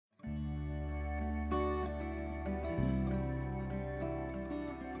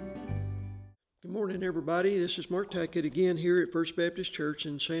Good morning, everybody. This is Mark Tackett again here at First Baptist Church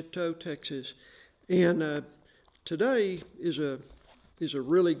in Santo, Texas. And today is a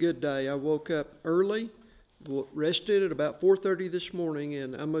really good day. I woke up early, rested at about 4:30 this morning,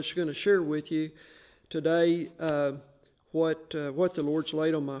 and I'm just going to share with you today what the Lord's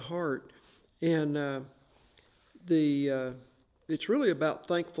laid on my heart. And it's really about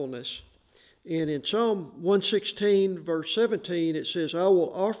thankfulness. And in Psalm 116, verse 17, it says, "I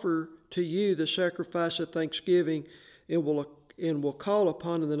will offer to you the sacrifice of thanksgiving and will call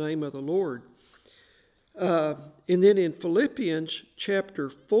upon the name of the Lord." And then in Philippians chapter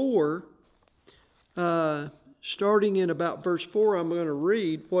 4, starting in about verse 4, I'm going to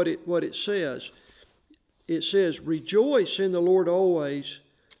read what it says. It says, "Rejoice in the Lord always.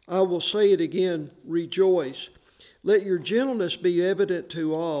 I will say it again, rejoice. Let your gentleness be evident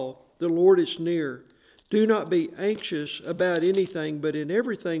to all. The Lord is near. Do not be anxious about anything, but in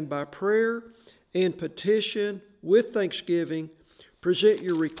everything by prayer and petition with thanksgiving, present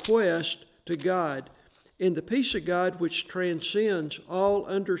your request to God. And the peace of God, which transcends all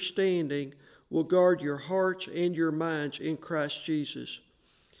understanding, will guard your hearts and your minds in Christ Jesus."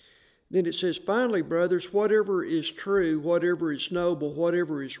 Then it says, "Finally, brothers, whatever is true, whatever is noble,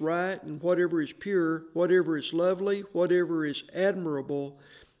 whatever is right, and whatever is pure, whatever is lovely, whatever is admirable,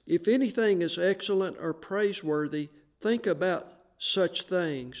 if anything is excellent or praiseworthy, think about such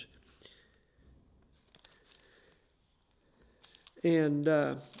things." And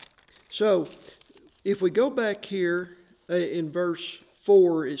so if we go back here in verse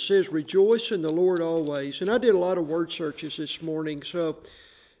 4, it says, "Rejoice in the Lord always." And I did a lot of word searches this morning, so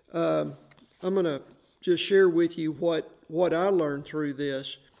I'm going to just share with you what I learned through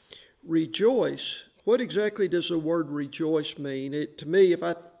this. Rejoice. What exactly does the word rejoice mean? To me, if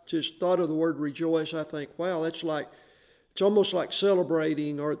I just thought of the word rejoice, I think, wow, it's almost like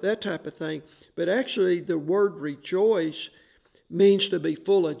celebrating or that type of thing. But actually, the word rejoice means to be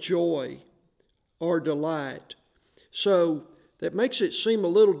full of joy or delight. So that makes it seem a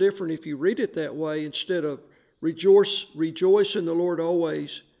little different if you read it that way. Instead of rejoice in the Lord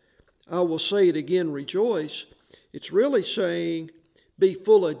always, I will say it again, rejoice. It's really saying be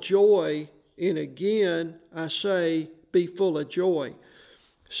full of joy, and again I say be full of joy.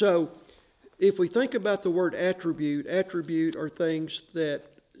 So if we think about the word attribute are things that,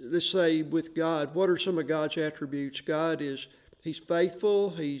 let's say with God, what are some of God's attributes? God He's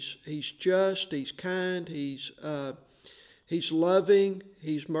faithful, He's just, He's kind, He's loving,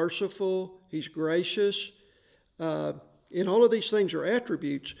 He's merciful, He's gracious. And all of these things are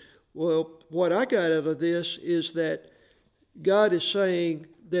attributes. Well, what I got out of this is that God is saying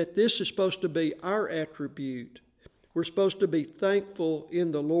that this is supposed to be our attribute. We're supposed to be thankful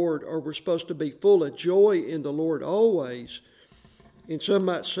in the Lord, or we're supposed to be full of joy in the Lord always. And some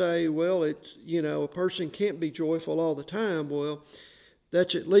might say, well, a person can't be joyful all the time. Well,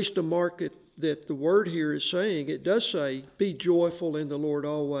 that's at least a mark that the word here is saying. It does say, be joyful in the Lord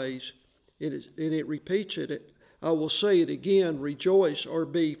always. And it repeats it. I will say it again, rejoice or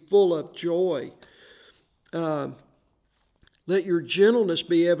be full of joy. Let your gentleness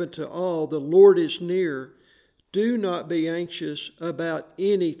be evident to all. The Lord is near. Do not be anxious about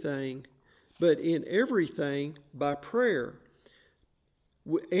anything, but in everything by prayer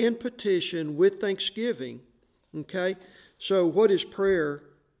and petition with thanksgiving. Okay? So what is prayer?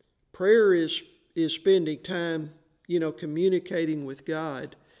 Prayer is spending time, communicating with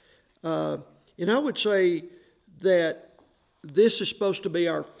God. And I would say that this is supposed to be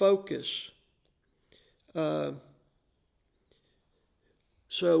our focus.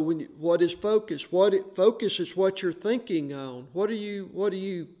 So what is focus? Focus is what you're thinking on. What are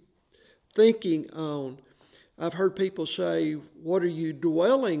you thinking on? I've heard people say, "What are you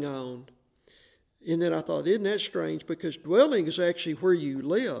dwelling on?" And then I thought, isn't that strange? Because dwelling is actually where you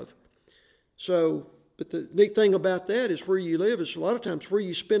live. So, but the neat thing about that is where you live is a lot of times where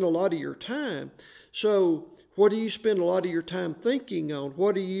you spend a lot of your time. So what do you spend a lot of your time thinking on?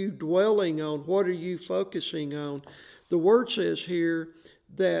 What are you dwelling on? What are you focusing on? The word says here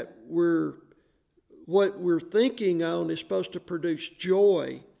that what we're thinking on is supposed to produce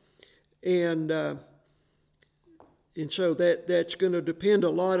joy. And so that's going to depend a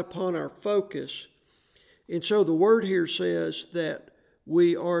lot upon our focus. And so the word here says that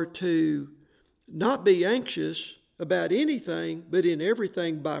we are to not be anxious about anything, but in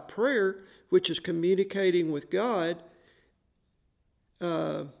everything by prayer, which is communicating with God,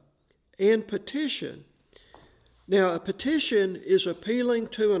 and petition. Now, a petition is appealing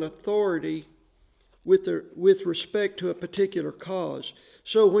to an authority with respect to a particular cause.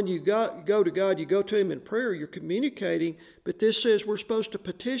 So when you go to God, you go to Him in prayer, you're communicating, but this says we're supposed to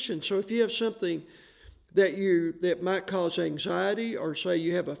petition. So if you have something that might cause anxiety, or say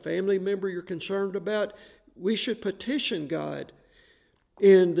you have a family member you're concerned about, we should petition God.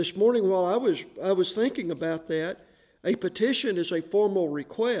 And this morning while I was thinking about that, a petition is a formal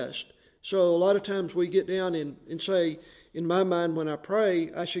request. So a lot of times we get down and say, in my mind when I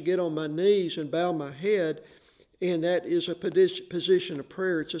pray, I should get on my knees and bow my head, and that is a position of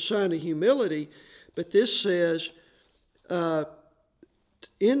prayer. It's a sign of humility. But this says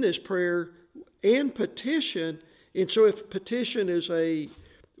in this prayer, and petition, and so if petition is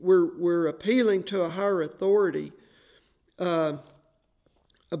we're appealing to a higher authority about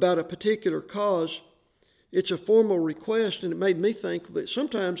a particular cause, it's a formal request, and it made me think that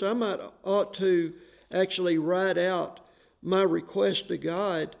sometimes I ought to actually write out my request to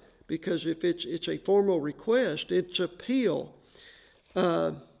God, because if it's a formal request, it's appeal.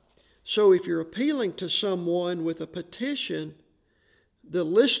 So if you're appealing to someone with a petition, the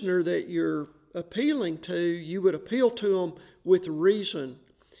listener that you're appealing to, you would appeal to them with reason.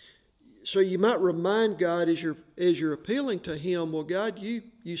 So you might remind God as you're appealing to Him, well, God,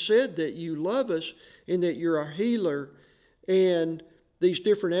 you said that you love us and that you're our healer, and these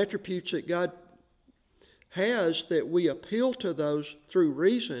different attributes that God has, that we appeal to those through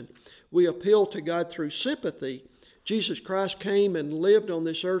reason. We appeal to God through sympathy. Jesus Christ came and lived on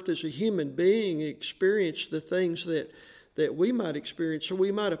this earth as a human being, experienced the things that we might experience. So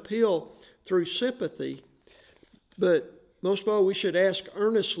we might appeal through sympathy. But most of all, we should ask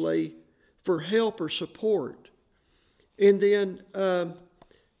earnestly for help or support. And then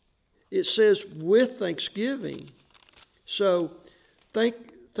it says with thanksgiving. So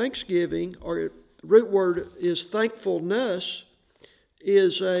thanksgiving, or root word is thankfulness,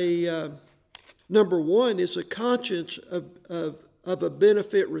 is number one, is a conscience of a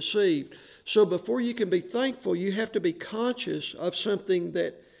benefit received. So before you can be thankful, you have to be conscious of something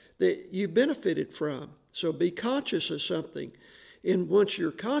that you benefited from. So be conscious of something. And once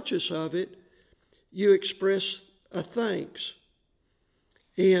you're conscious of it, you express a thanks.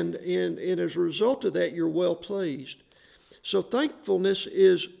 And as a result of that, you're well pleased. So thankfulness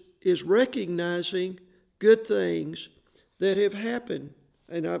is recognizing good things that have happened.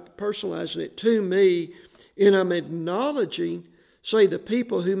 And I'm personalizing it to me, and I'm acknowledging, say, the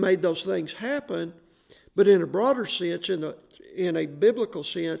people who made those things happen, but in a broader sense, in a biblical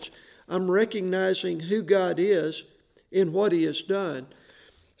sense, I'm recognizing who God is and what He has done.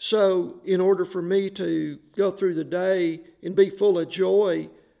 So in order for me to go through the day and be full of joy,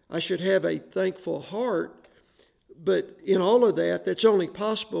 I should have a thankful heart. But in all of that, that's only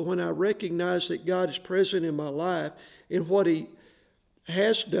possible when I recognize that God is present in my life and what He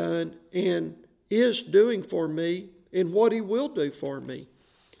has done and is doing for me and what He will do for me.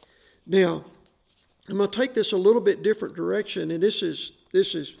 Now, I'm going to take this a little bit different direction, and this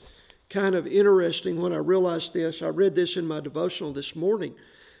is kind of interesting when I realized this. I read this in my devotional this morning,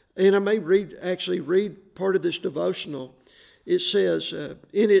 and I may read part of this devotional. It says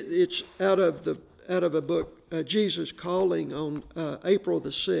it's out of a book, Jesus Calling, on April the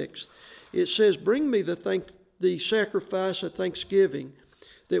 6th. It says, "Bring me the sacrifice of thanksgiving,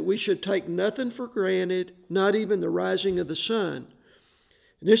 that we should take nothing for granted, not even the rising of the sun."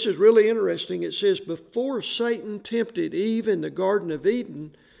 And this is really interesting. It says, before Satan tempted Eve in the Garden of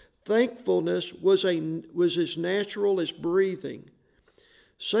Eden, thankfulness was as natural as breathing.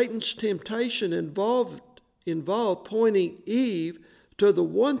 Satan's temptation involved pointing Eve to the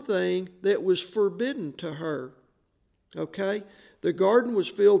one thing that was forbidden to her. Okay? The garden was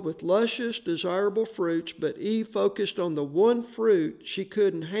filled with luscious, desirable fruits, but Eve focused on the one fruit she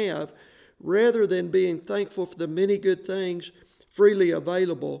couldn't have, rather than being thankful for the many good things freely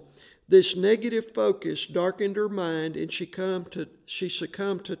available. This negative focus darkened her mind, and she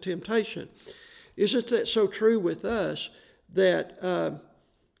succumbed to temptation. Isn't that so true with us, that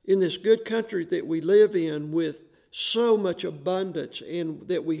in this good country that we live in, with so much abundance, and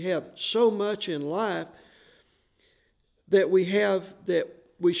that we have so much in life that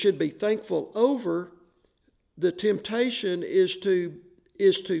we should be thankful over, the temptation is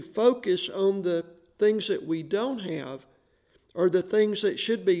to focus on the things that we don't have, or the things that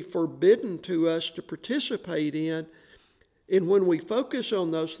should be forbidden to us to participate in. And when we focus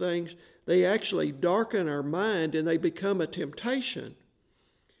on those things, they actually darken our mind, and they become a temptation.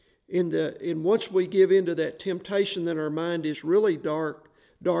 And once we give into that temptation, then our mind is really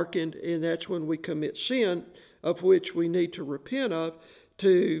darkened, and that's when we commit sin, of which we need to repent of,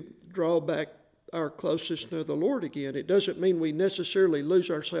 to draw back our closeness to the Lord again. It doesn't mean we necessarily lose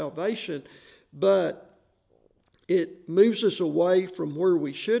our salvation, but it moves us away from where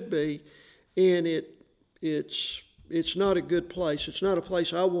we should be, and it's not a good place. It's not a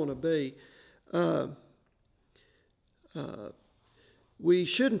place I want to be. We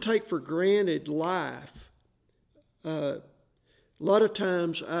shouldn't take for granted life. A lot of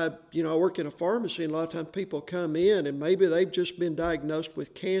times, I work in a pharmacy, and a lot of times people come in, and maybe they've just been diagnosed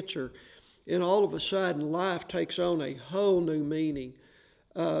with cancer, and all of a sudden, life takes on a whole new meaning.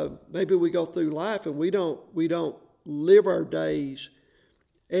 Maybe we go through life, and we don't live our days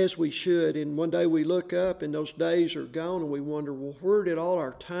as we should. And one day we look up, and those days are gone, and we wonder, well, where did all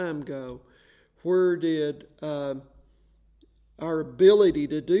our time go? Where did our ability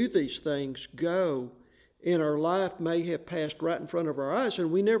to do these things go? And our life may have passed right in front of our eyes,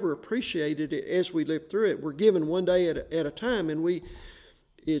 and we never appreciated it as we lived through it. We're given one day at a time, and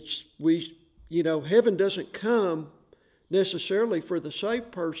heaven doesn't come necessarily for the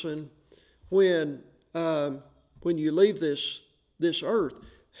saved person when you leave this earth.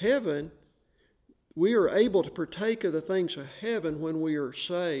 Heaven, we are able to partake of the things of heaven when we are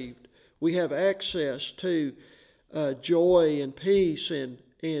saved. We have access to joy and peace and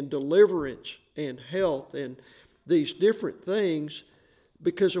deliverance and health and these different things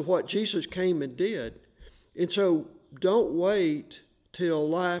because of what Jesus came and did. And so don't wait till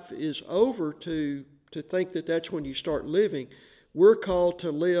life is over to think that that's when you start living. We're called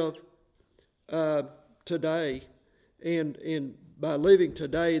to live today, and by living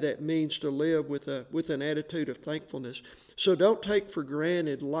today, that means to live with an attitude of thankfulness. So don't take for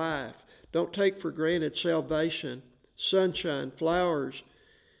granted life. Don't take for granted salvation, sunshine, flowers,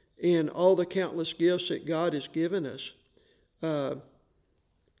 and all the countless gifts that God has given us.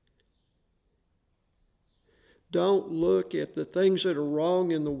 Don't look at the things that are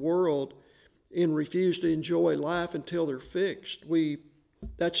wrong in the world and refuse to enjoy life until they're fixed.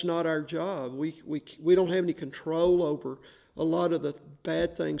 That's not our job. We don't have any control over a lot of the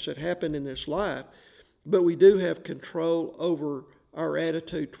bad things that happen in this life, but we do have control over our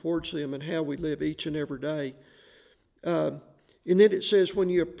attitude towards them and how we live each and every day. And then it says, when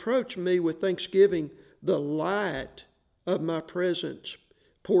you approach me with thanksgiving, the light of my presence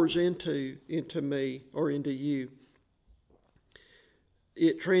pours into me or into you.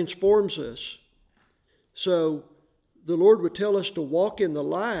 It transforms us. So the Lord would tell us to walk in the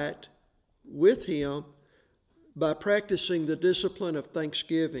light with Him by practicing the discipline of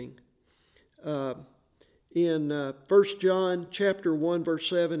thanksgiving. In 1 John chapter 1, verse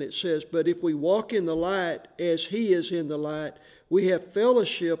 7, it says, but if we walk in the light as He is in the light, we have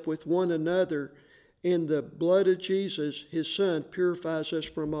fellowship with one another, and the blood of Jesus, His Son, purifies us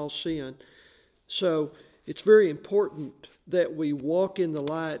from all sin. So it's very important that we walk in the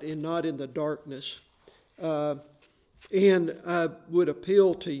light and not in the darkness. And I would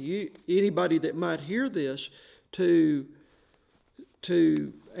appeal to you, anybody that might hear this, to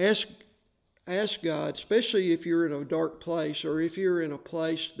ask God, especially if you're in a dark place or if you're in a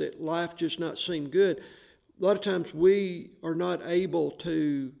place that life just not seem good. A lot of times we are not able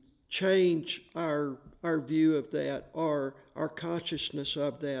to change our view of that, or our consciousness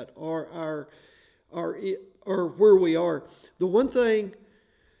of that, or where we are. The one thing,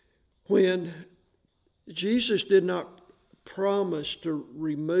 when Jesus did not promise to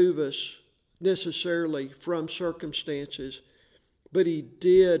remove us necessarily from circumstances, but He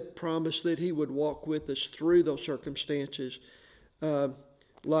did promise that He would walk with us through those circumstances.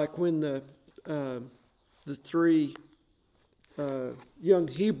 Like when the three young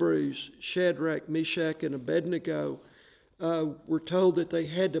Hebrews, Shadrach, Meshach, and Abednego, were told that they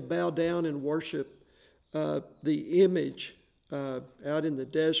had to bow down and worship the image out in the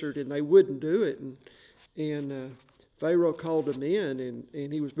desert, and they wouldn't do it. And Pharaoh called them in,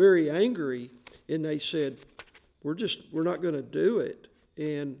 and he was very angry, and they said, we're not going to do it,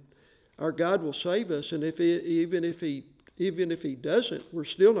 and our God will save us. And even if He doesn't, we're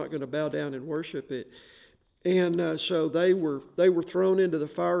still not going to bow down and worship it. And so they were thrown into the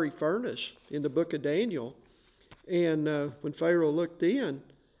fiery furnace in the book of Daniel. And when Pharaoh looked in,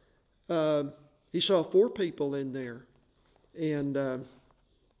 he saw 4 people in there. And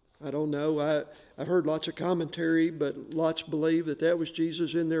I don't know. I've heard lots of commentary, but lots believe that was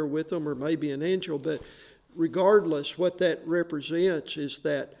Jesus in there with them, or maybe an angel. But regardless, what that represents is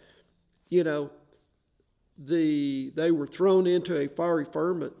that, they were thrown into a fiery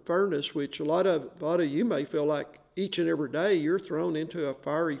furnace, which a lot of you may feel like each and every day you're thrown into a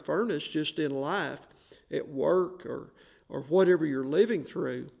fiery furnace just in life, at work, or whatever you're living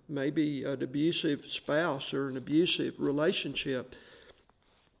through, maybe an abusive spouse or an abusive relationship.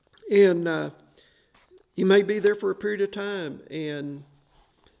 And you may be there for a period of time, and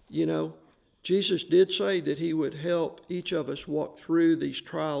Jesus did say that he would help each of us walk through these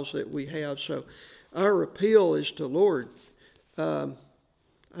trials that we have. So our appeal is to, Lord, I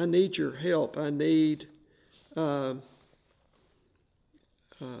need your help. I need your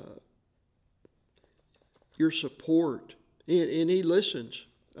support. And he listens.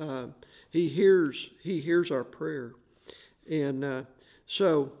 He hears our prayer. And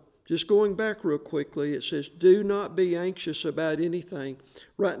so just going back real quickly, it says, do not be anxious about anything.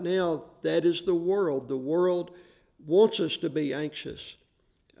 Right now, that is the world. The world wants us to be anxious.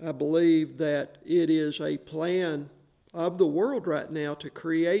 I believe that it is a plan of the world right now to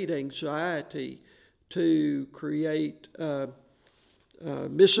create anxiety, to create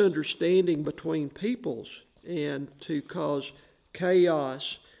misunderstanding between peoples, and to cause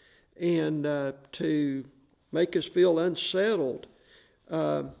chaos, and to make us feel unsettled.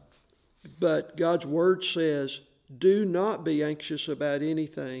 But God's Word says, do not be anxious about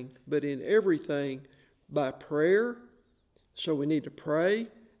anything, but in everything by prayer. So we need to pray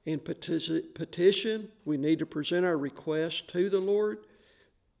and petition. We need to present our requests to the Lord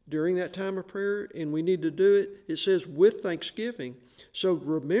during that time of prayer, and we need to do it, it says, with thanksgiving. So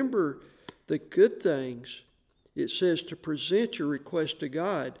remember the good things. It says to present your request to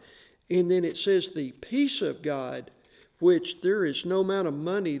God. And then it says the peace of God, which there is no amount of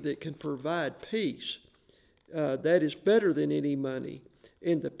money that can provide peace. That is better than any money.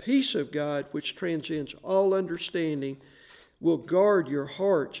 And the peace of God, which transcends all understanding, will guard your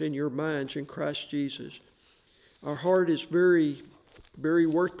hearts and your minds in Christ Jesus. Our heart is very, very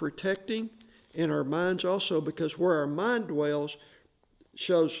worth protecting, and our minds also, because where our mind dwells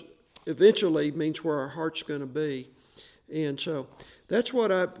shows eventually means where our heart's going to be. And so that's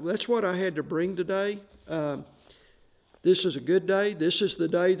what I had to bring today. This is a good day. This is the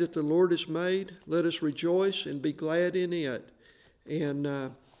day that the Lord has made. Let us rejoice and be glad in it.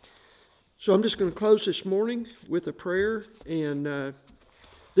 And so I'm just going to close this morning with a prayer. And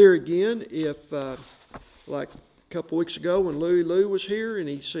there again, if like a couple weeks ago when Louie Lou was here and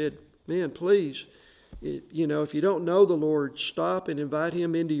he said, man, please, if you don't know the Lord, stop and invite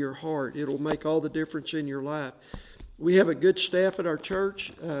him into your heart. It'll make all the difference in your life. We have a good staff at our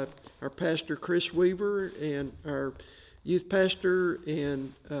church. Our pastor, Chris Weaver, and our youth pastor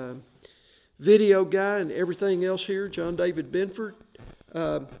and video guy and everything else here, John David Benford.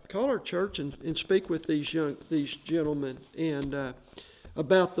 Call our church and speak with these gentlemen and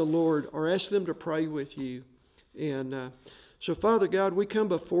about the Lord, or ask them to pray with you. And so, Father God, we come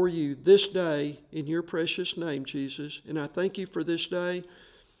before you this day in your precious name, Jesus. And I thank you for this day,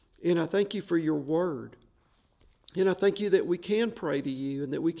 and I thank you for your word. And I thank you that we can pray to you,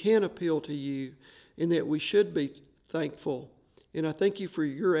 and that we can appeal to you, and that we should be thankful. And I thank you for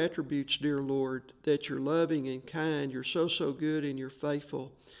your attributes, dear Lord, that you're loving and kind, you're so good, and you're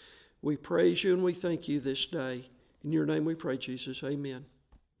faithful. We praise you and we thank you this day. In your name we pray, Jesus. Amen.